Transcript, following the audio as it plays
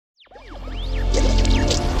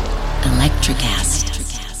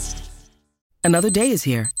NutriCast. Another day is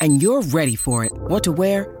here, and you're ready for it. What to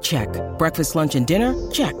wear? Check. Breakfast, lunch, and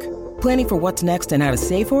dinner? Check. Planning for what's next and how to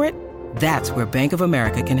save for it? That's where Bank of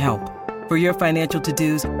America can help. For your financial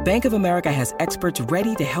to-dos, Bank of America has experts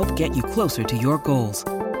ready to help get you closer to your goals.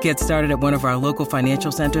 Get started at one of our local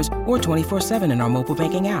financial centers or 24/7 in our mobile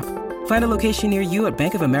banking app. Find a location near you at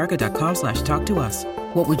bankofamerica.com/talktous.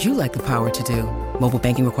 What would you like the power to do? Mobile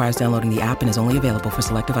banking requires downloading the app and is only available for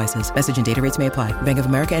select devices. Message and data rates may apply. Bank of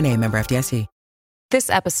America N.A., member FDIC. This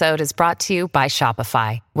episode is brought to you by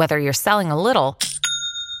Shopify. Whether you're selling a little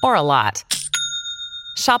or a lot,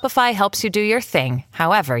 Shopify helps you do your thing,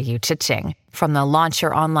 however you cha-ching. From the launch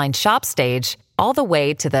your online shop stage, all the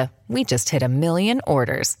way to the we just hit 1 million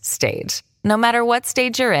orders stage. No matter what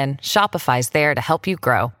stage you're in, Shopify's there to help you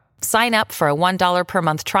grow. Sign up for a $1 per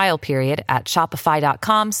month trial period at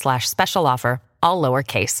shopify.com/special offer, all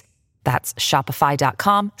lowercase. That's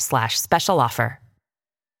shopify.com/special offer.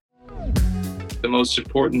 The most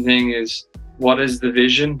important thing is, what is the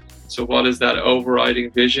vision? So what is that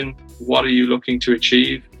overriding vision? What are you looking to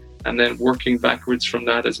achieve? And then working backwards from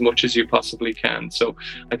that as much as you possibly can. So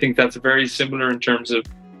I think that's very similar in terms of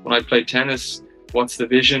when I play tennis. What's the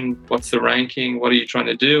vision? What's the ranking? What are you trying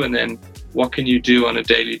to do? And then what can you do on a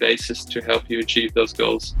daily basis to help you achieve those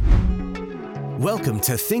goals? Welcome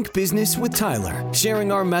to Think Business with Tyler,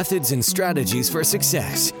 sharing our methods and strategies for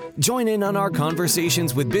success. Join in on our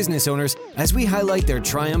conversations with business owners as we highlight their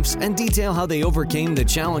triumphs and detail how they overcame the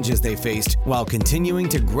challenges they faced while continuing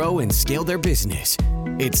to grow and scale their business.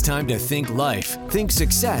 It's time to think life, think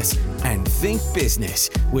success, and think business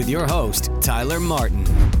with your host, Tyler Martin.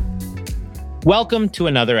 Welcome to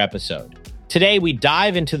another episode. Today, we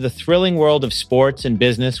dive into the thrilling world of sports and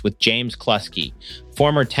business with James Cluskey,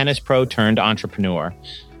 former tennis pro turned entrepreneur.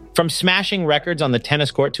 From smashing records on the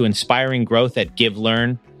tennis court to inspiring growth at Give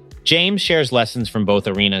Learn, James shares lessons from both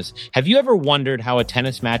arenas. Have you ever wondered how a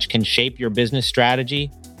tennis match can shape your business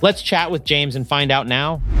strategy? Let's chat with James and find out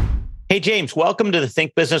now. Hey, James, welcome to the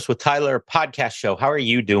Think Business with Tyler podcast show. How are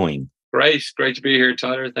you doing? Great to be here,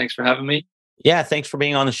 Tyler. Thanks for having me. Yeah, thanks for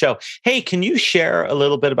being on the show. Hey, can you share a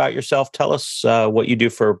little bit about yourself? Tell us what you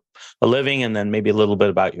do for a living, and then maybe a little bit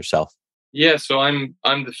about yourself. Yeah, so I'm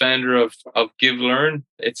the founder of Give Learn.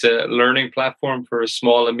 It's a learning platform for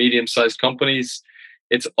small and medium-sized companies.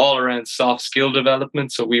 It's all around soft skill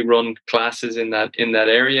development. So we run classes in that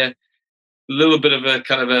area. A little bit of a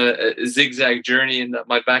kind of a zigzag journey in that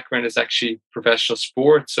my background is actually professional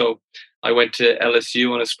sport. So I went to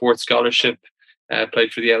LSU on a sports scholarship.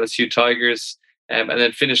 Played for the LSU Tigers, and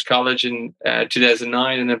then finished college in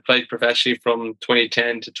 2009, and then played professionally from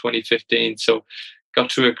 2010 to 2015. So got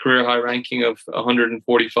to a career high ranking of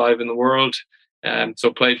 145 in the world.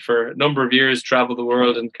 So played for a number of years, traveled the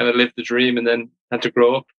world, and kind of lived the dream, and then had to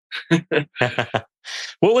grow up.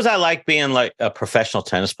 What was that like being like a professional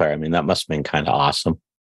tennis player? I mean, that must have been kind of awesome.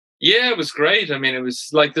 Yeah, it was great. I mean, it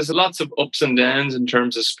was like there's lots of ups and downs in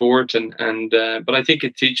terms of sport, but I think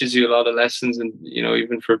it teaches you a lot of lessons, and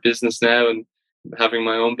even for business now and having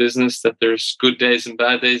my own business, that there's good days and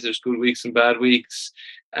bad days, there's good weeks and bad weeks,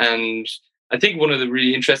 and I think one of the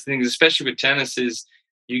really interesting things, especially with tennis, is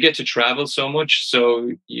you get to travel so much.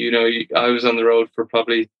 So I was on the road for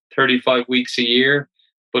probably 35 weeks a year,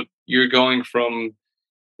 but you're going from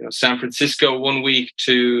San Francisco one week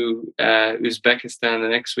to Uzbekistan the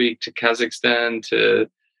next week, to Kazakhstan, to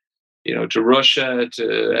Russia,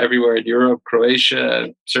 to everywhere in Europe,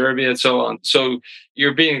 Croatia, Serbia, and so on. So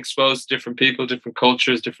you're being exposed to different people, different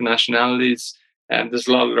cultures, different nationalities, and there's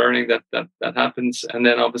a lot of learning that happens. And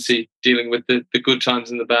then obviously dealing with the good times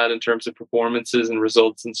and the bad in terms of performances and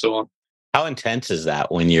results and so on. How intense is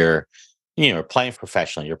that when you're playing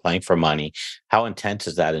professionally, you're playing for money? How intense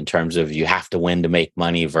is that in terms of you have to win to make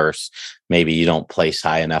money versus maybe you don't place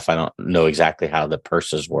high enough? I don't know exactly how the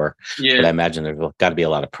purses work, but I imagine there's got to be a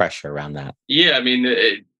lot of pressure around that. Yeah, I mean,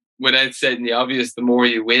 without saying the obvious, the more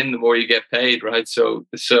you win, the more you get paid, right? So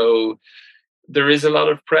there is a lot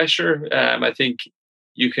of pressure. I think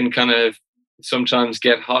you can kind of sometimes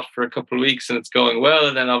get hot for a couple of weeks and it's going well,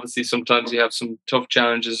 and then obviously sometimes you have some tough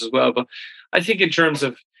challenges as well. But I think in terms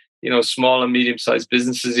of small and medium-sized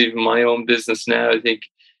businesses, even my own business now, I think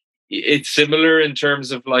it's similar in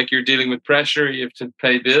terms of like you're dealing with pressure. You have to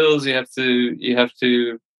pay bills. You have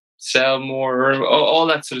to sell more, or all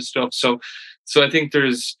that sort of stuff. So I think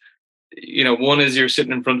there's, one is you're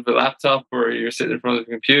sitting in front of a laptop or you're sitting in front of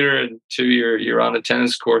a computer, and two, you're on a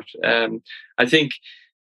tennis court. I think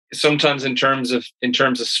sometimes in terms of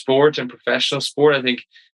sport and professional sport, I think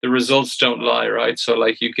the results don't lie, right? So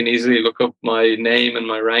like you can easily look up my name and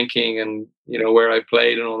my ranking and where I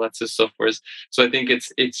played and all that sort of stuff. Whereas, so I think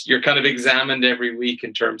it's you're kind of examined every week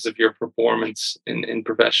in terms of your performance in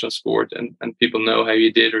professional sport, and people know how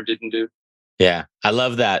you did or didn't do. Yeah, I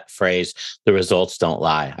love that phrase. The results don't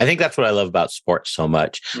lie. I think that's what I love about sports so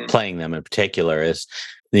much, playing them in particular, is,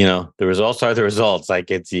 the results are the results.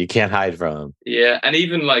 Like you can't hide from them. Yeah. And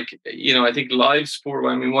even like, I think live sport,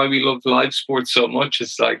 I mean, why we love live sports so much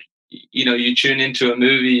is like, you tune into a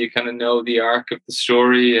movie, you kind of know the arc of the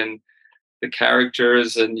story and the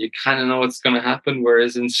characters, and you kind of know what's going to happen.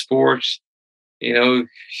 Whereas in sport, we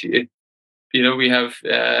have,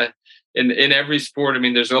 in every sport, I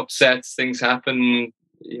mean, there's upsets, things happen,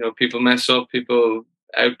 people mess up, people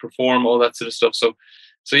outperform, all that sort of stuff.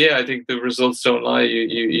 So yeah, I think the results don't lie.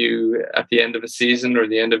 You at the end of a season or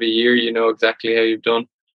the end of a year, you know exactly how you've done.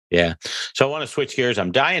 Yeah. So I want to switch gears.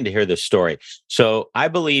 I'm dying to hear this story. So I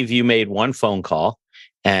believe you made one phone call,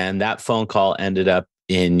 and that phone call ended up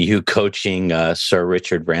in you coaching Sir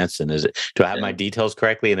Richard Branson. Do I have my details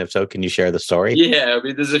correctly? And if so, can you share the story? Yeah, I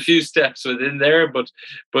mean, there's a few steps within there, but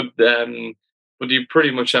you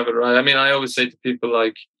pretty much have it right. I mean, I always say to people,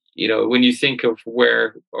 like, when you think of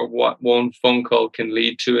where or what one phone call can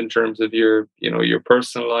lead to in terms of your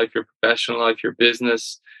personal life, your professional life, your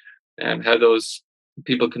business, and how those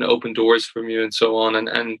people can open doors from you and so on,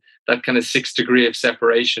 and that kind of 6 degree of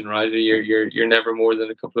separation, right? You're never more than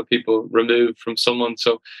a couple of people removed from someone.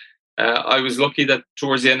 So I was lucky that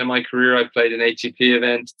towards the end of my career, I played an ATP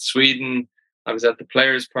event in Sweden. I was at the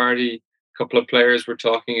players' party. A couple of players were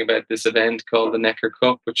talking about this event called the Necker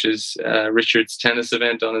Cup, which is Richard's tennis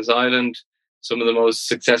event on his island. Some of the most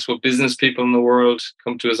successful business people in the world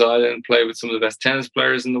come to his island and play with some of the best tennis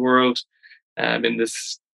players in the world in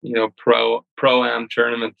this pro-am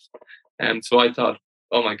tournament. And so I thought,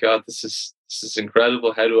 oh my God, this is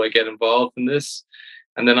incredible. How do I get involved in this?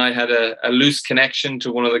 And then I had a loose connection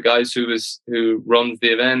to one of the guys who runs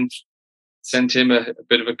the event, sent him a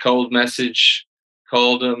bit of a cold message,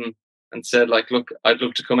 called him and said, like, look, I'd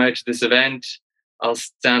love to come out to this event. I'll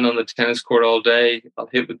stand on the tennis court all day. I'll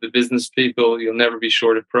hit with the business people. You'll never be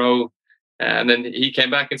short a pro. And then he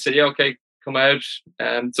came back and said, yeah, okay, come out.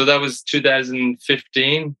 So that was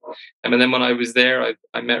 2015. And then when I was there,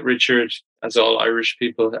 I met Richard, as all Irish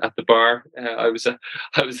people, at the bar. I was at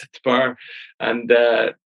the bar and,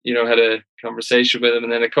 had a conversation with him.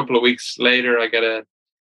 And then a couple of weeks later, I'm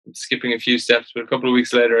skipping a few steps, but a couple of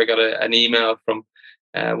weeks later, I got an email from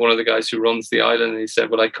one of the guys who runs the island. And he said,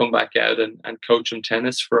 would I come back out and coach him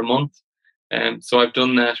tennis for a month? So I've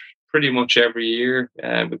done that pretty much every year,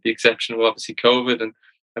 with the exception of obviously COVID. And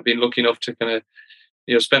I've been lucky enough to kind of,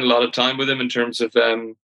 spend a lot of time with him in terms of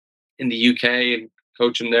in the UK and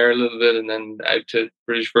coach him there a little bit, and then out to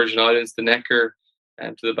British Virgin Islands, the Necker,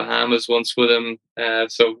 and to the Bahamas once with him.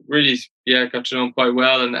 So really, yeah, got to know him quite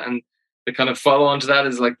well. And the kind of follow on to that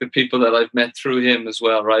is like the people that I've met through him as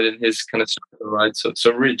well, right, in his kind of circle, right? So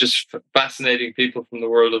really just fascinating people from the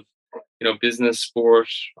world of, business, sport,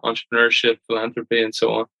 entrepreneurship, philanthropy, and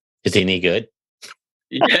so on. Is he any good?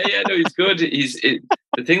 Yeah, no, he's good.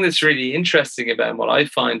 The thing that's really interesting about him, what I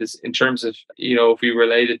find is in terms of, if we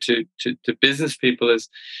relate it to business people is,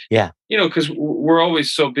 because we're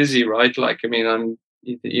always so busy, right? Like, I mean,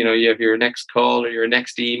 you have your next call or your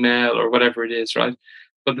next email or whatever it is, right?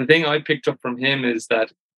 But the thing I picked up from him is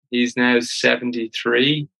that he's now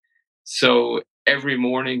 73. So every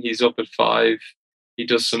morning he's up at 5. He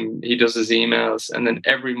does his emails, and then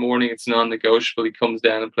every morning it's non-negotiable. He comes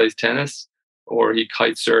down and plays tennis, or he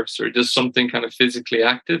kite surfs, or does something kind of physically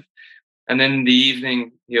active. And then in the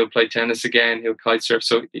evening, he'll play tennis again, he'll kite surf.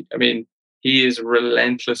 So, I mean, he is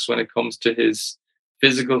relentless when it comes to his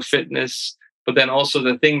physical fitness. But then also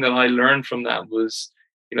the thing that I learned from that was,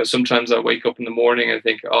 sometimes I wake up in the morning and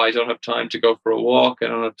think, oh, I don't have time to go for a walk. I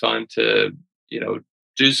don't have time to,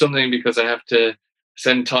 do something because I have to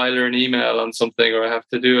send Tyler an email on something, or I have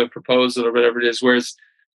to do a proposal or whatever it is. Whereas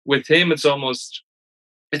with him, it's almost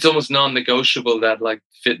non-negotiable that like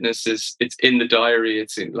fitness it's in the diary.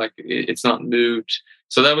 It's not moved.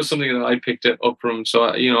 So that was something that I picked it up from. So,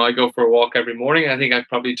 I go for a walk every morning. I think I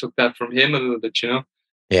probably took that from him a little bit,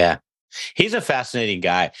 Yeah. He's a fascinating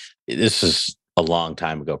guy. This is a long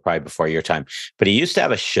time ago, probably before your time, but he used to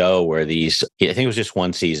have a show where I think it was just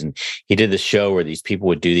one season. He did the show where these people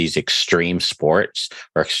would do these extreme sports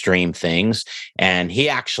or extreme things. And he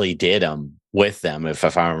actually did them with them,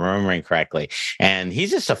 if I'm remembering correctly. And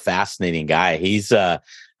he's just a fascinating guy. He's,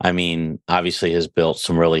 obviously has built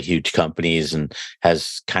some really huge companies and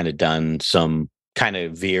has kind of done some kind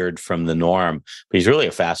of veered from the norm. But he's really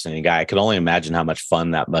a fascinating guy. I can only imagine how much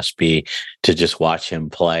fun that must be to just watch him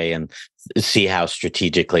play and see how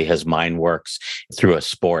strategically his mind works through a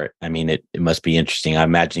sport. I mean, it must be interesting. I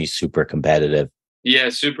imagine he's super competitive. Yeah,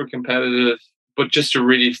 super competitive, but just a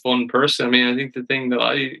really fun person. I mean, I think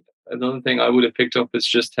another thing I would have picked up is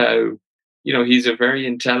just how, he's a very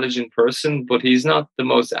intelligent person, but he's not the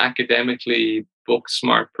most academically book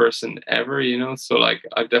smart person ever. So like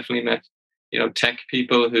I've definitely met, tech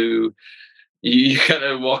people who you kind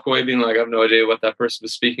of walk away being like, I have no idea what that person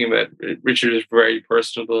was speaking about. Richard is very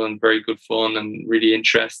personable and very good fun and really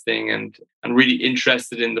interesting and really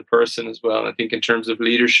interested in the person as well. I think in terms of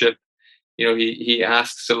leadership, he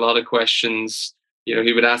asks a lot of questions.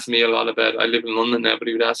 He would ask me a lot about, I live in London now, but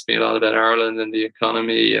he would ask me a lot about Ireland and the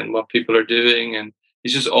economy and what people are doing. And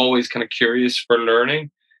he's just always kind of curious for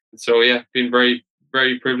learning. So yeah, been very,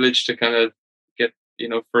 very privileged to kind of get,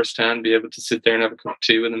 firsthand, be able to sit there and have a cup of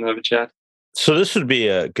tea with him, have a chat. So this would be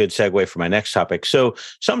a good segue for my next topic. So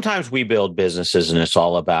sometimes we build businesses and it's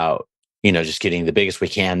all about, just getting the biggest we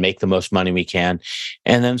can, make the most money we can.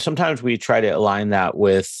 And then sometimes we try to align that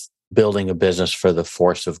with building a business for the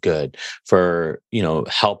force of good, for,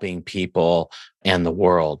 helping people and the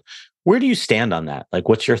world. Where do you stand on that? Like,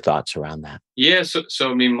 what's your thoughts around that? Yeah, so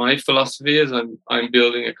I mean, my philosophy is I'm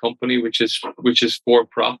building a company which is for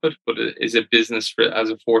profit, but it is a business as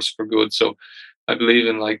a force for good. So I believe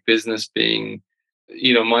in like business being,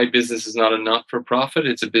 my business is not a not for profit;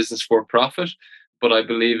 it's a business for profit. But I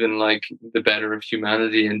believe in like the better of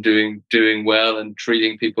humanity and doing well and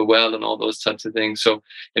treating people well and all those types of things. So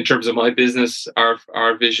in terms of my business,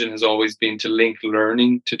 our vision has always been to link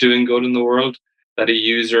learning to doing good in the world. That a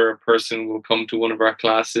user, a person will come to one of our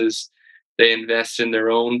classes, they invest in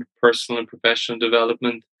their own personal and professional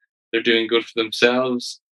development. They're doing good for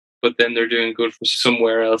themselves, but then they're doing good for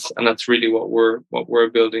somewhere else, and that's really what we're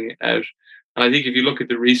building out. And I think if you look at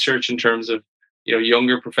the research in terms of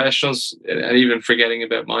younger professionals, and even forgetting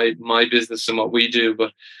about my business and what we do,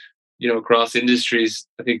 but across industries,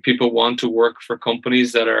 I think people want to work for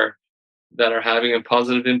companies that are having a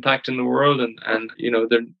positive impact in the world, and they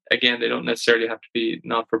don't necessarily have to be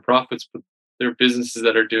not for profits, but they're businesses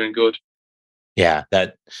that are doing good. Yeah,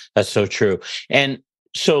 that's so true. And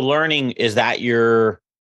so learning, is there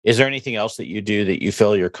anything else that you do that you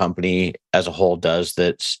feel your company as a whole does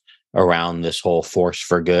that's around this whole force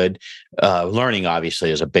for good? Learning obviously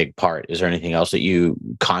is a big part. Is there anything else that you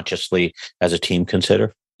consciously as a team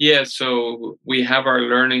consider? Yeah, so we have our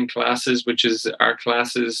learning classes, which is our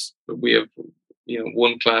classes. We have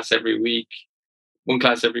one class every week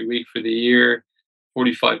for the year,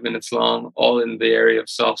 45 minutes long, all in the area of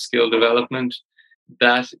soft skill development.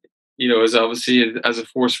 That is obviously as a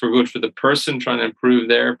force for good for the person trying to improve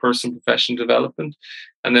their personal professional development.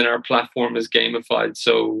 And then our platform is gamified.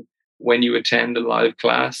 So when you attend a live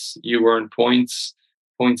class, you earn points.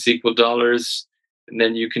 Points equal dollars. And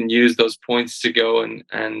then you can use those points to go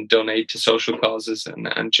and donate to social causes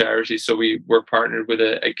and charities. So we're partnered with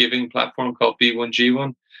a giving platform called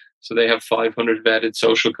B1G1. So they have 500 vetted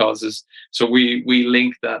social causes. So we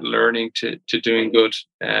link that learning to doing good.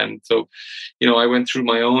 And so, I went through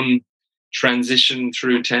my own transition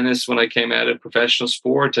through tennis when I came out of professional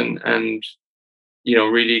sport and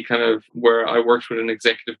really kind of where I worked with an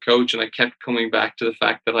executive coach, and I kept coming back to the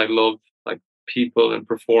fact that I love like people and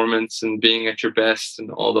performance and being at your best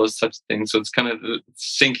and all those types of things. So it's kind of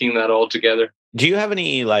syncing that all together. Do you have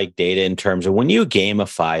any like data in terms of when you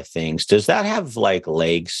gamify things, does that have like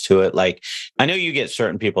legs to it? Like, I know you get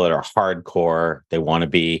certain people that are hardcore. They want to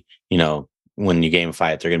be, when you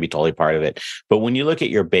gamify it, they're going to be totally part of it. But when you look at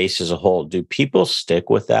your base as a whole, do people stick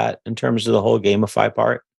with that in terms of the whole gamify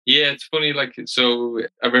part? Yeah, it's funny. Like, so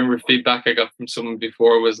I remember feedback I got from someone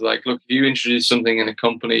before was like, look, if you introduce something in a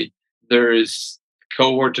company, there's a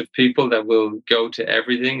cohort of people that will go to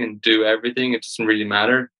everything and do everything. It doesn't really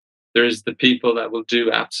matter. There's the people that will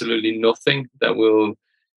do absolutely nothing, that will,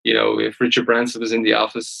 if Richard Branson was in the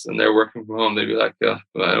office and they're working from home, they'd be like, oh,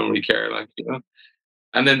 well, I don't really care.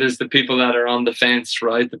 And then there's the people that are on the fence,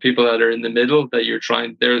 right? The people that are in the middle that you're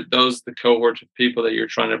trying, those the cohort of people that you're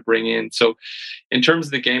trying to bring in. So in terms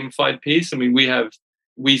of the gamified piece, I mean,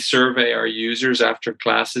 we survey our users after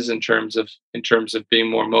classes in terms of being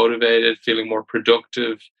more motivated, feeling more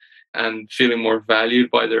productive, and feeling more valued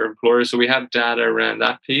by their employer. So we have data around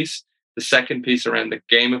that piece. The second piece around the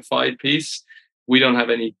gamified piece, we don't have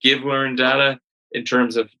any give learn data in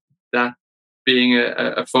terms of that being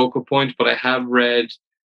a focal point, but I have read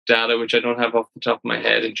data, which I don't have off the top of my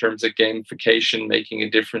head, in terms of gamification making a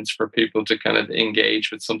difference for people to kind of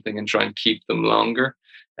engage with something and try and keep them longer.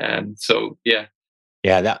 And so, yeah.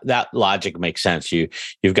 Yeah, that logic makes sense.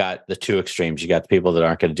 You've got the two extremes. You got the people that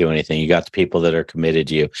aren't going to do anything. You got the people that are committed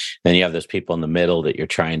to you. Then you have those people in the middle that you're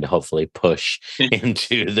trying to hopefully push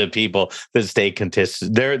into the people that stay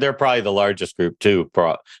consistent. They're probably the largest group too,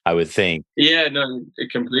 I would think. Yeah, no,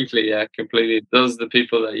 completely. Yeah, completely. Those are the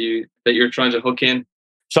people that you're trying to hook in.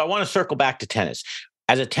 So I want to circle back to tennis.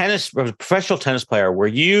 As a professional tennis player, were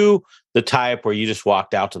you the type where you just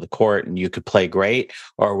walked out to the court and you could play great?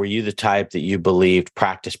 Or were you the type that you believed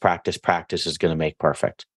practice is going to make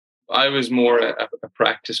perfect? I was more a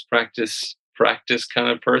practice kind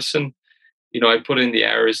of person. I put in the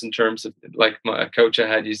hours in terms of, like, my coach I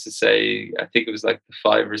had used to say, I think it was like the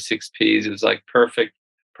 5 or 6 P's. It was like perfect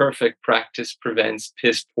practice prevents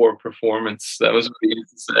piss poor performance. That was what he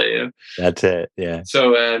used to say. Yeah. That's it. Yeah.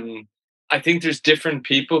 So, I think there's different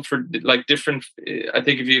people for like different. I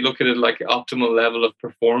think if you look at it like optimal level of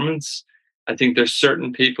performance, I think there's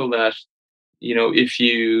certain people that, if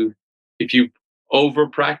you over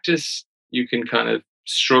practice, you can kind of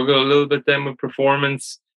struggle a little bit then with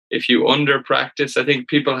performance. If you under practice, I think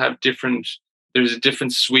people have there's a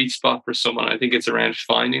different sweet spot for someone. I think it's around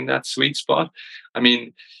finding that sweet spot. I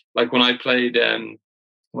mean, like when I played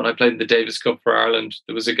the Davis Cup for Ireland,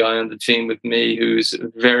 there was a guy on the team with me who's a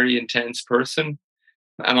very intense person,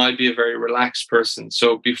 and I'd be a very relaxed person.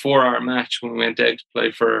 So before our match, when we went out to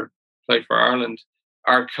play for Ireland,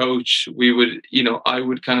 our coach, I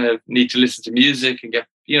would kind of need to listen to music and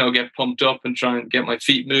get pumped up and try and get my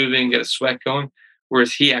feet moving, get a sweat going.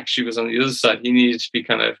 Whereas he actually was on the other side. He needed to be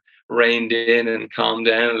kind of reined in and calmed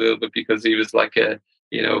down a little bit because he was like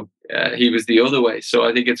he was the other way. So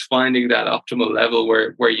I think it's finding that optimal level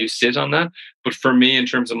where you sit on that. But for me, in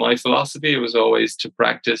terms of my philosophy, it was always to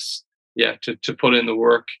practice, to put in the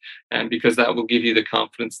work, and because that will give you the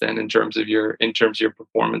confidence then in terms of your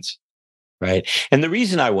performance. Right. And the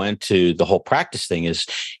reason I went to the whole practice thing is,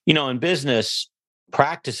 in business,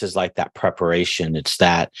 practice is like that preparation. It's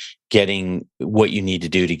that getting what you need to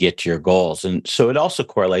do to get to your goals. And so it also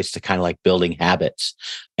correlates to kind of like building habits.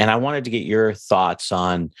 And I wanted to get your thoughts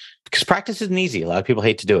on, because practice isn't easy. A lot of people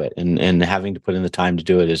hate to do it, and having to put in the time to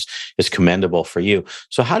do it is commendable for you.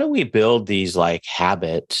 So how do we build these like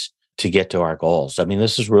habits to get to our goals? I mean,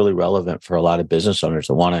 this is really relevant for a lot of business owners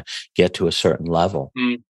that want to get to a certain level.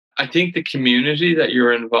 I think the community that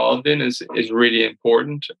you're involved in is really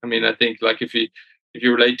important. I mean, I think like if you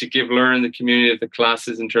relate to Give Learn, the community of the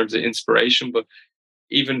classes in terms of inspiration, but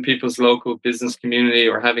even people's local business community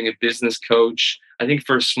or having a business coach, I think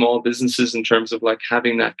for small businesses in terms of like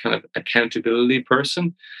having that kind of accountability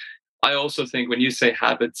person. I also think when you say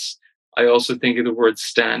habits, I also think of the word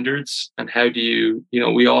standards, and how do you,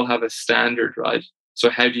 we all have a standard, right? So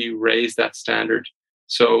how do you raise that standard?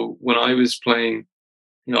 So when I was playing,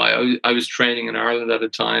 I was training in Ireland at the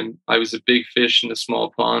time. I was a big fish in a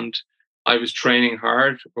small pond. I was training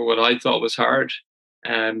hard for what I thought was hard.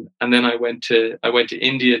 And then I went to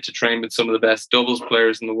India to train with some of the best doubles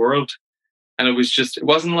players in the world. And it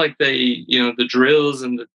wasn't like the drills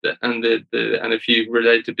and and if you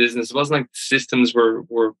relate to business, it wasn't like the systems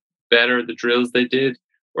were better, the drills they did,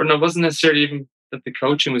 or no, it wasn't necessarily even that the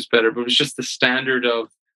coaching was better, but it was just the standard of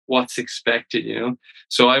what's expected,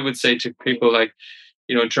 So I would say to people like,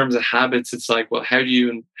 in terms of habits, it's like, well, how do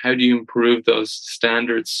you improve those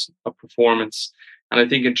standards of performance? And I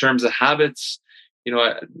think in terms of habits,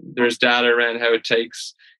 there's data around how it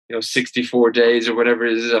takes, 64 days or whatever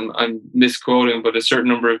it is. I'm misquoting, but a certain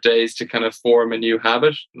number of days to kind of form a new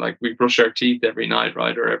habit. Like we brush our teeth every night,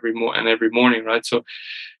 right? Or every morning, right? So,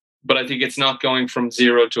 but I think it's not going from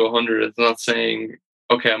 0 to 100. It's not saying,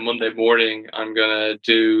 okay, on Monday morning, I'm going to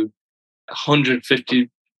do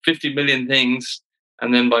 50 million things,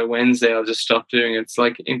 and then by Wednesday, I'll just stop doing it. It's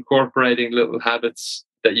like incorporating little habits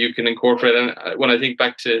that you can incorporate. And when I think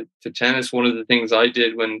back to tennis, one of the things I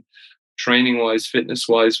did when training-wise,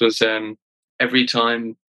 fitness-wise, was every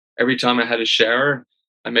time I had a shower,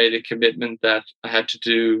 I made a commitment that I had to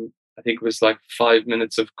do, I think it was like 5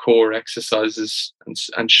 minutes of core exercises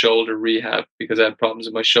and shoulder rehab, because I had problems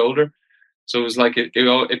with my shoulder. So it was like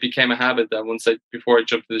it became a habit that before I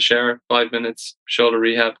jumped to the shower, 5 minutes, shoulder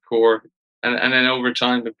rehab, core. And then over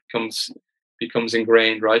time it becomes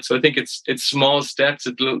ingrained, right? So I think it's small steps,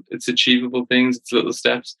 it's achievable things, it's little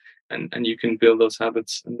steps, and you can build those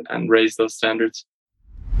habits and raise those standards.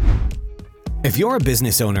 If you're a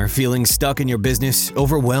business owner feeling stuck in your business,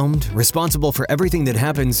 overwhelmed, responsible for everything that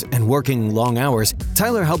happens, and working long hours,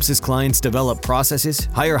 Tyler helps his clients develop processes,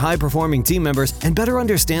 hire high-performing team members, and better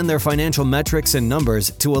understand their financial metrics and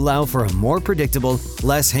numbers to allow for a more predictable,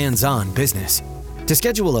 less hands-on business. To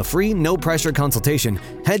schedule a free, no-pressure consultation,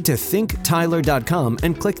 head to thinktyler.com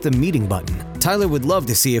and click the meeting button. Tyler would love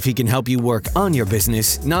to see if he can help you work on your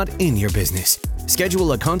business, not in your business.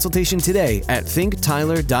 Schedule a consultation today at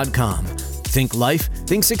thinktyler.com. Think life,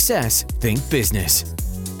 think success, think business.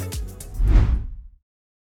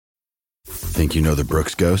 Think you know the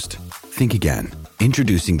Brooks Ghost? Think again.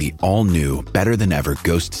 Introducing the all-new, better-than-ever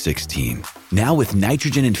Ghost 16. Now with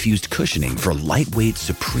nitrogen-infused cushioning for lightweight,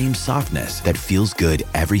 supreme softness that feels good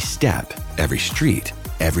every step, every street,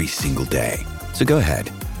 every single day. So go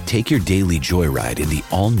ahead, take your daily joyride in the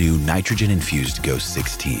all-new nitrogen-infused Ghost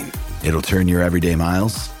 16. It'll turn your everyday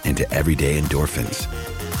miles into everyday endorphins.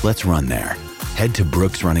 Let's run there. Head to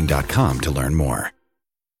brooksrunning.com to learn more.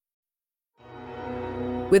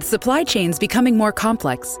 With supply chains becoming more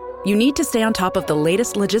complex, you need to stay on top of the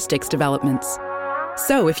latest logistics developments.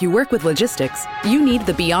 So if you work with logistics, you need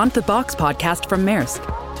the Beyond the Box podcast from Maersk.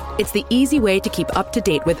 It's the easy way to keep up to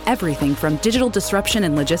date with everything from digital disruption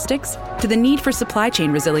in logistics to the need for supply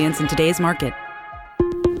chain resilience in today's market.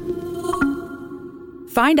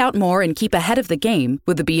 Find out more and keep ahead of the game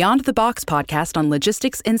with the Beyond the Box podcast on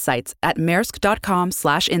logistics insights at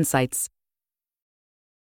maersk.com/insights.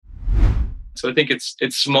 So I think it's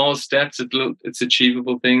small steps, it's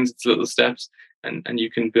achievable things, it's little steps, and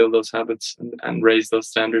you can build those habits and raise those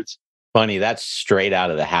standards. Funny, that's straight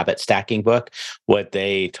out of the habit stacking book. What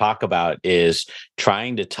they talk about is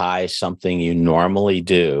trying to tie something you normally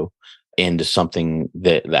do into something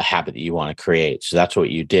that the habit that you want to create. So that's what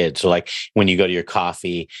you did. So like when you go to your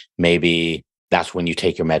coffee, maybe that's when you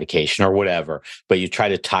take your medication or whatever, but you try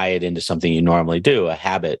to tie it into something you normally do, a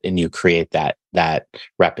habit, and you create that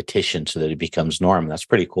repetition so that it becomes norm. That's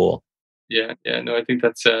pretty cool. Yeah, no, I think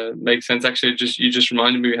that's makes sense. Actually, you just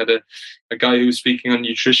reminded me, we had a guy who was speaking on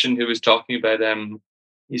nutrition who was talking about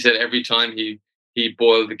he said every time he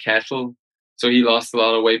boiled the kettle, so he lost a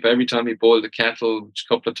lot of weight, but every time he boiled the kettle, which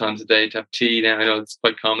a couple of times a day, to have tea. Now I know it's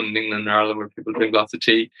quite common in England and Ireland where people drink lots of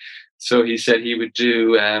tea. So he said he would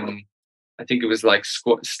do I think it was like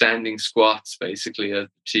standing squats, basically, as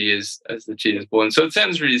the tea is boiling. So it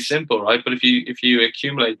sounds really simple, right? But if you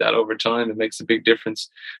accumulate that over time, it makes a big difference.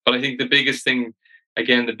 But I think the biggest thing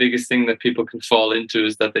that people can fall into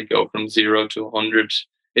is that they go from 0 to 100.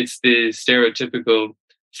 It's the stereotypical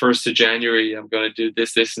 1st of January, I'm going to do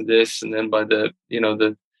this, this, and this, and then by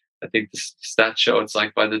I think the stats show it's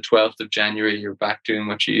like by the 12th of January, you're back doing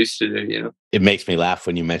what you used to do, It makes me laugh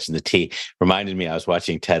when you mentioned the tea. Reminded me, I was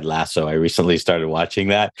watching Ted Lasso. I recently started watching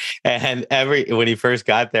that. And when he first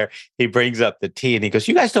got there, he brings up the tea and he goes,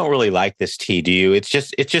 "You guys don't really like this tea, do you? It's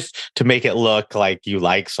just to make it look like you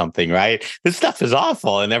like something, right? This stuff is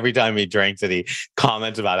awful." And every time he drinks it, he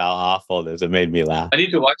comments about how awful it is. It made me laugh. I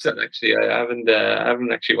need to watch that, actually. I haven't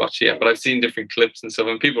actually watched it yet, but I've seen different clips and stuff,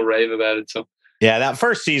 and people rave about it. So yeah, that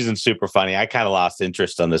first season's super funny. I kind of lost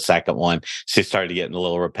interest on the second one. So it started getting a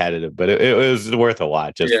little repetitive, but it was worth a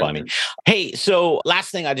watch. It's funny. Hey, so last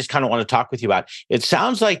thing I just kind of want to talk with you about. It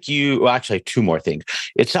sounds like actually 2 more things.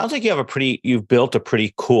 It sounds like you've built a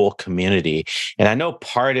pretty cool community. And I know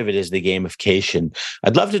part of it is the gamification.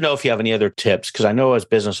 I'd love to know if you have any other tips, because I know as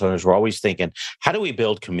business owners, we're always thinking, how do we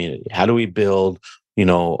build community? How do we build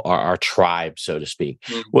our tribe, so to speak?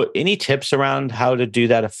 Any tips around how to do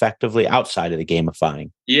that effectively outside of the gamifying?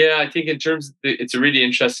 Yeah, I think it's a really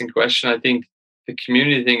interesting question. I think the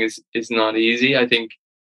community thing is not easy. I think,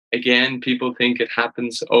 again, people think it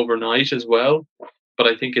happens overnight as well, but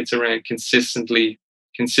I think it's around consistently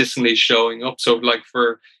showing up. So like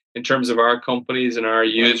in terms of our companies and our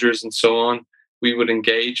users and so on, we would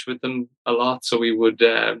engage with them a lot. So we would,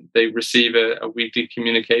 they receive a weekly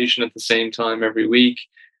communication at the same time every week.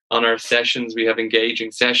 On our sessions, we have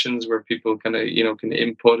engaging sessions where people kind of, can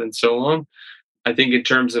input and so on. I think in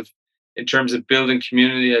terms of building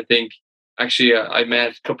community, I think actually I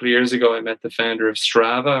met a couple of years ago, I met the founder of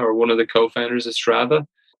Strava, or one of the co-founders of Strava.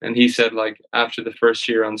 And he said, like, after the first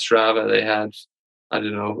year on Strava, they had, I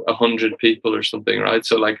don't know, 100 people or something, right?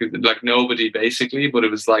 So like nobody basically, but it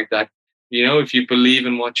was like that. If you believe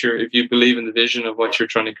in the vision of what you're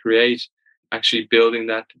trying to create, actually building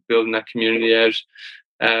that community out.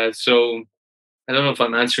 So I don't know if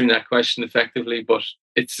I'm answering that question effectively, but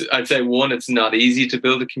I'd say, one, it's not easy to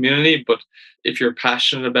build a community, but if you're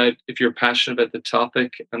passionate about the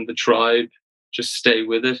topic and the tribe, just stay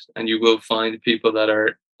with it, and you will find people that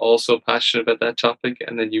are also passionate about that topic,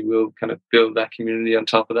 and then you will kind of build that community on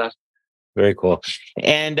top of that. Very cool.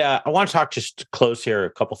 And I want to talk, just to close here, a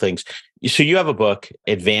couple things. So you have a book,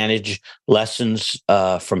 Advantage: Lessons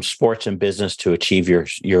from Sports and Business to Achieve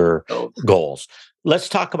Your Goals. Let's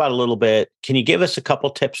talk about a little bit. Can you give us a couple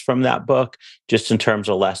tips from that book, just in terms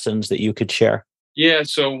of lessons that you could share? Yeah.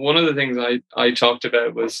 So one of the things I talked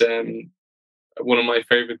about was one of my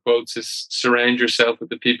favorite quotes is surround yourself with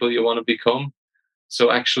the people you want to become.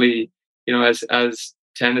 So actually, as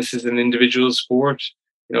tennis is an individual sport,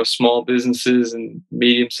 small businesses and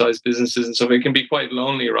medium-sized businesses and stuff, it can be quite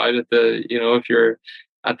lonely, right? If you're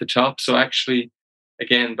at the top. So actually,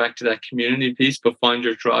 again, back to that community piece, but find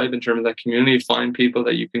your tribe in terms of that community, find people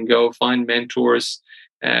that you can go, find mentors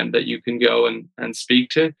that you can go and speak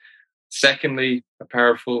to. Secondly, a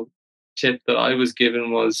powerful tip that I was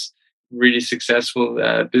given was really successful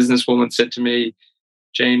businesswoman said to me,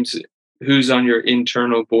 James, who's on your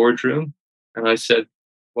internal boardroom? And I said,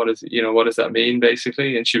 what does that mean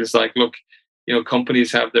basically? And she was like, look,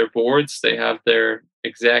 companies have their boards, they have their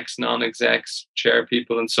execs, non-execs, chair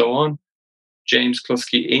people, and so on. James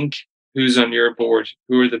Cluskey Inc., who's on your board?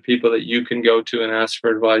 Who are the people that you can go to and ask for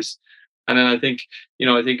advice? And then I think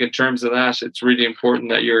in terms of that, it's really important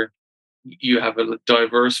that you have a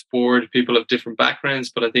diverse board, people of different backgrounds,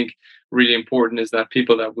 but I think really important is that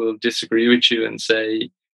people that will disagree with you and say,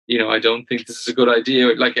 I don't think this is a good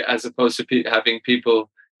idea, like as opposed to having people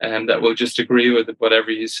that will just agree with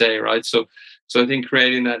whatever you say, right? So I think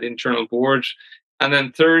creating that internal board. And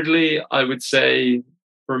then thirdly, I would say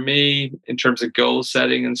for me, in terms of goal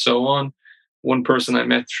setting and so on, one person I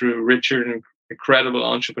met through Richard, an incredible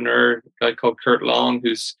entrepreneur, a guy called Kurt Long,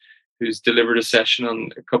 who's delivered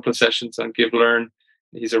a couple of sessions on Give Learn.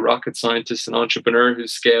 He's a rocket scientist and entrepreneur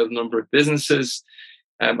who's scaled a number of businesses.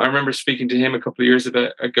 I remember speaking to him a couple of years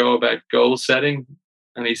ago about goal setting.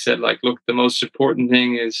 And he said, like, look, the most important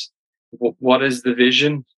thing is what is the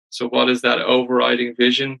vision? So what is that overriding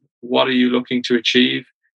vision? What are you looking to achieve?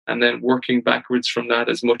 And then working backwards from that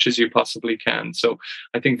as much as you possibly can. So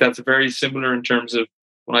I think that's very similar in terms of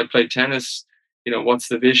when I play tennis, what's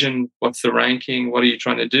the vision? What's the ranking? What are you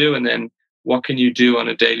trying to do? And then what can you do on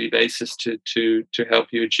a daily basis to help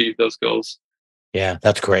you achieve those goals? Yeah,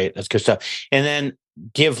 that's great. That's good stuff. And then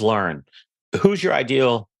Give Learn. Who's your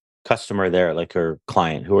ideal customer there, like your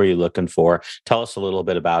client? Who are you looking for? Tell us a little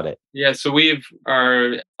bit about it. Yeah, so we have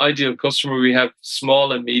our ideal customer. We have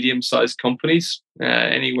small and medium-sized companies,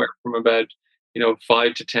 anywhere from about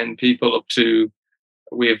 5 to 10 people up to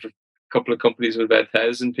we have a couple of companies with about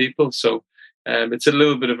 1,000 people. So it's a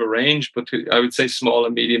little bit of a range, but I would say small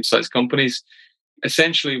and medium-sized companies.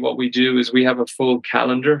 Essentially, what we do is we have a full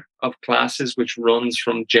calendar of classes which runs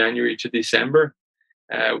from January to December.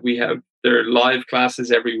 There are live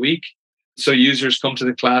classes every week. So users come to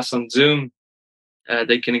the class on Zoom.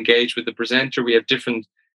 They can engage with the presenter. We have different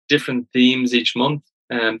themes each month.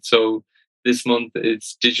 So this month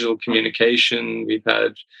it's digital communication. We've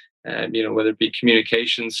had, whether it be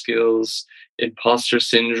communication skills, imposter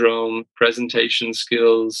syndrome, presentation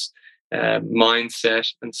skills,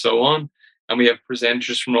 mindset, and so on. And we have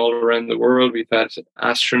presenters from all around the world. We've had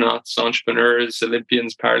astronauts, entrepreneurs,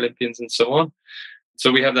 Olympians, Paralympians, and so on.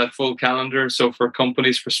 So we have that full calendar. So for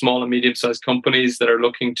companies, for small and medium-sized companies that are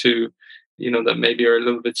looking to, that maybe are a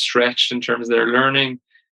little bit stretched in terms of their learning,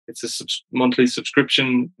 it's a monthly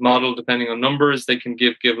subscription model depending on numbers. They can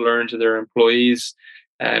give Learn to their employees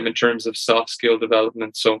in terms of soft skill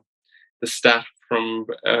development. So the stat from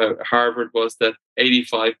Harvard was that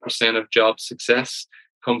 85% of job success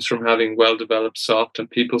comes from having well-developed soft and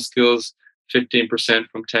people skills, 15%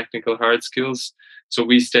 from technical hard skills. So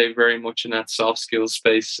we stay very much in that soft skills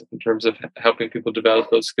space in terms of helping people develop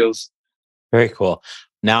those skills. Very cool.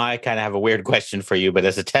 Now I kind of have a weird question for you, but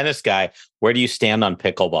as a tennis guy, where do you stand on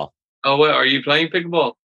pickleball? Oh, well, are you playing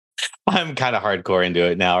pickleball? I'm kind of hardcore into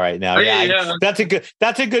it right now. Yeah. That's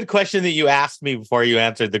a good question that you asked me before you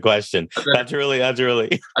answered the question. That's really. I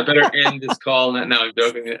better end this call now. No, I'm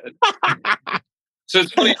joking. So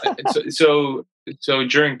it's funny. So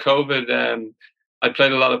during COVID, I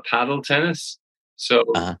played a lot of paddle tennis. So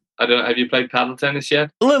I don't. Have you played paddle tennis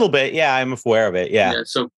yet? A little bit, yeah. I'm aware of it. Yeah.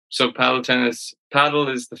 So paddle tennis. Paddle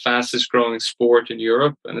is the fastest growing sport in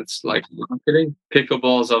Europe, and it's like rocketing.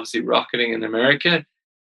 Pickleball is obviously rocketing in America.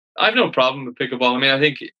 I have no problem with pickleball. I mean, I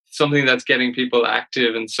think something that's getting people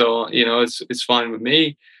active, and so it's fine with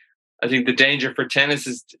me. I think the danger for tennis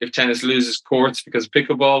is if tennis loses courts because of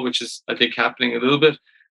pickleball, which is I think happening a little bit.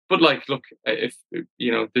 But like, look, if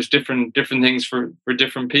there's different things for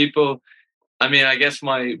different people. I mean, I guess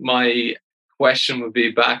my question would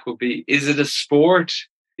be, is it a sport?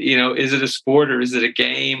 Is it a sport or is it a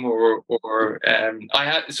game or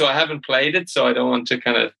I haven't played it, so I don't want to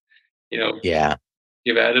kind of,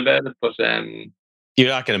 give out about it. But you're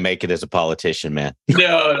not going to make it as a politician, man.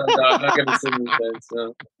 No, I'm not going to say that.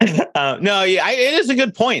 So. No, yeah, it is a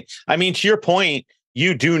good point. I mean, to your point,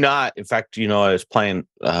 you do not, in fact, I was playing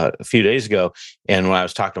a few days ago, and when I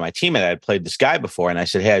was talking to my teammate, I had played this guy before, and I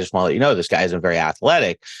said, hey, I just want to let you know, this guy isn't very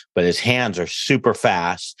athletic, but his hands are super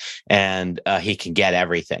fast, and he can get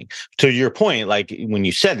everything. To your point, like when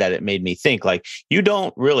you said that, it made me think, like, you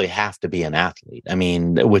don't really have to be an athlete. I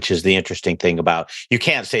mean, which is the interesting thing about, you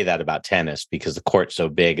can't say that about tennis because the court's so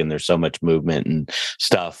big and there's so much movement and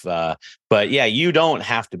stuff. But yeah, you don't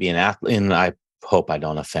have to be an athlete, and I hope I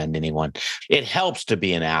don't offend anyone. It helps to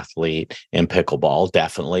be an athlete in pickleball,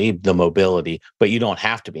 definitely, the mobility, but you don't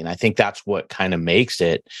have to be. And I think that's what kind of makes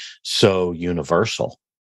it so universal.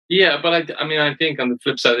 Yeah, but I think on the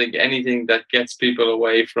flip side, I think anything that gets people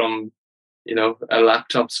away from, a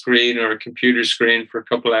laptop screen or a computer screen for a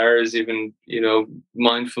couple of hours, even,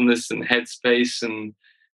 mindfulness and headspace and,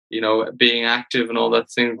 being active and all that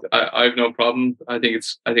thing, I have no problem. I think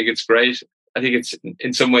it's great. I think it's,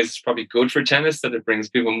 in some ways, it's probably good for tennis that it brings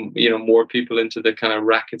people, more people into the kind of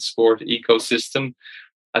racket sport ecosystem.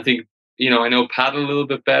 I think, I know paddle a little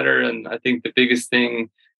bit better. And I think the biggest thing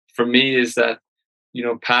for me is that,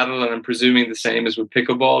 paddle, and I'm presuming the same as with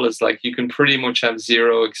pickleball, is like you can pretty much have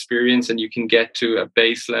zero experience and you can get to a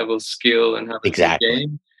base level skill and have a good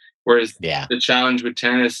game. Whereas the challenge with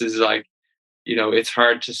tennis is like, it's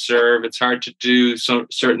hard to serve, it's hard to do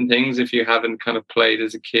certain things if you haven't kind of played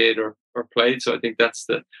as a kid or played. So I think that's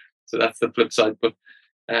the flip side. But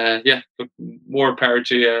but more power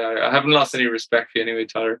to you. I haven't lost any respect for you anyway,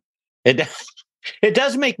 Tyler. It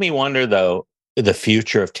does make me wonder, though, the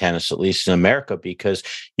future of tennis, at least in America, because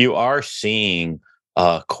you are seeing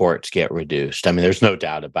courts get reduced. I mean, there's no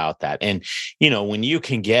doubt about that. And, when you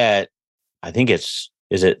can get, I think is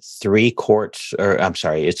it 3 courts, or I'm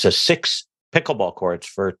sorry, it's a 6 pickleball courts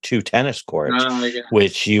for 2 tennis courts,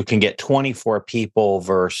 which you can get 24 people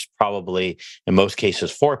versus probably in most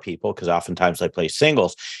cases 4 people, because oftentimes they play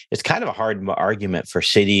singles. It's kind of a hard argument for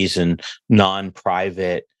cities and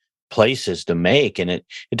non-private places to make. And it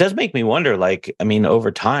does make me wonder, like, I mean,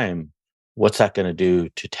 over time, what's that going to do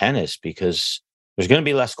to tennis? Because there's going to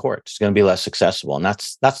be less courts, it's going to be less accessible. And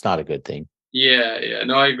that's not a good thing. Yeah.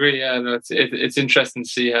 No, I agree. Yeah, no, it's interesting to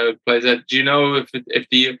see how it plays out. Do you know if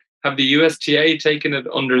the USTA taken it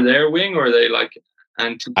under their wing, or are they like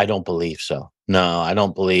anti? I don't believe so. No, I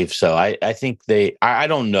don't believe so. I think I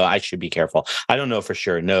don't know. I should be careful. I don't know for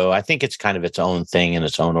sure. No, I think it's kind of its own thing and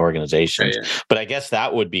its own organization. Yeah. But I guess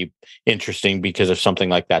that would be interesting, because if something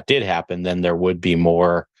like that did happen, then there would be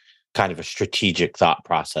more kind of a strategic thought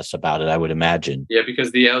process about it, I would imagine. Yeah,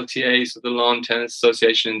 because the LTA, so the Lawn Tennis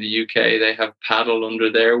Association in the UK, they have paddle under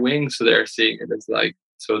their wing. So they're seeing it as like,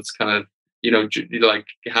 so it's kind of, like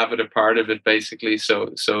have it a part of it basically.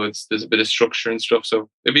 So there's a bit of structure and stuff. So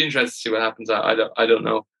it'd be interesting to see what happens. I don't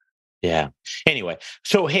know. Yeah. Anyway,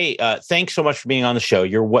 so hey, thanks so much for being on the show.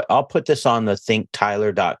 I'll put this on the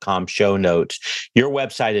thinktyler.com show notes. Your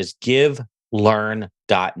website is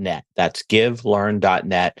givelearn.net. That's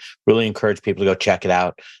givelearn.net. Really encourage people to go check it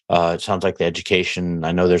out. It sounds like the education,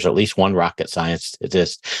 I know there's at least one rocket science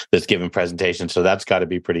that's giving presentations, so that's got to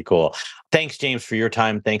be pretty cool. Thanks, James, for your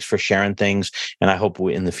time. Thanks for sharing things, and I hope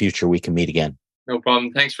in the future we can meet again. No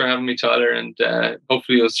problem. Thanks for having me, Tyler, and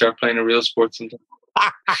hopefully you'll start playing a real sport sometime.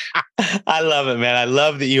 I love it, man. I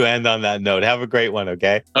love that you end on that note. Have a great one,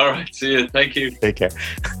 okay? All right. See you. Thank you. Take care.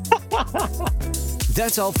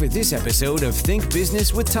 That's all for this episode of Think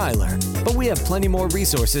Business with Tyler. But we have plenty more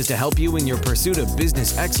resources to help you in your pursuit of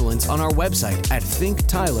business excellence on our website at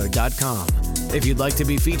thinktyler.com. If you'd like to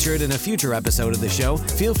be featured in a future episode of the show,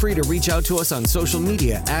 feel free to reach out to us on social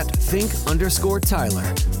media at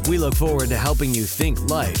think_Tyler. We look forward to helping you think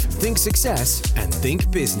life, think success, and think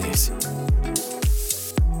business.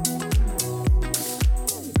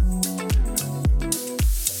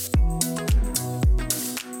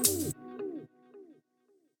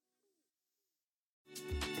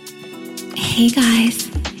 Hey guys,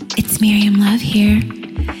 it's Miriam Love here,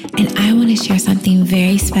 and I want to share something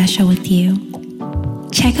very special with you.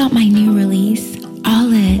 Check out my new release,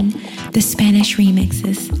 All In, the Spanish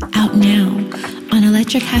remixes, out now on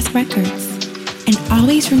Electric House Records. And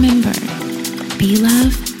always remember, be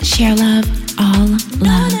love, share love, all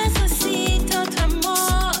love.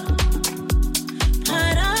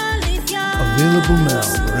 Available now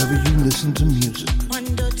wherever you listen to music.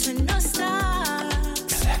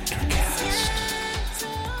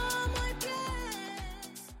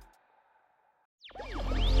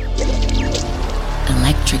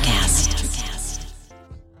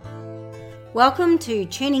 Welcome to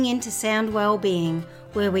Tuning Into Sound Wellbeing,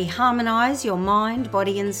 where we harmonise your mind,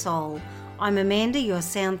 body and soul. I'm Amanda, your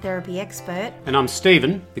sound therapy expert. And I'm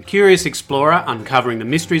Stephen, the curious explorer uncovering the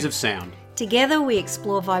mysteries of sound. Together we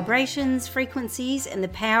explore vibrations, frequencies, and the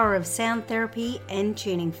power of sound therapy and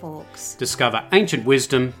tuning forks. Discover ancient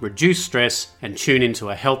wisdom, reduce stress, and tune into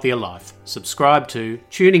a healthier life. Subscribe to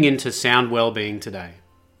Tuning Into Sound Wellbeing today.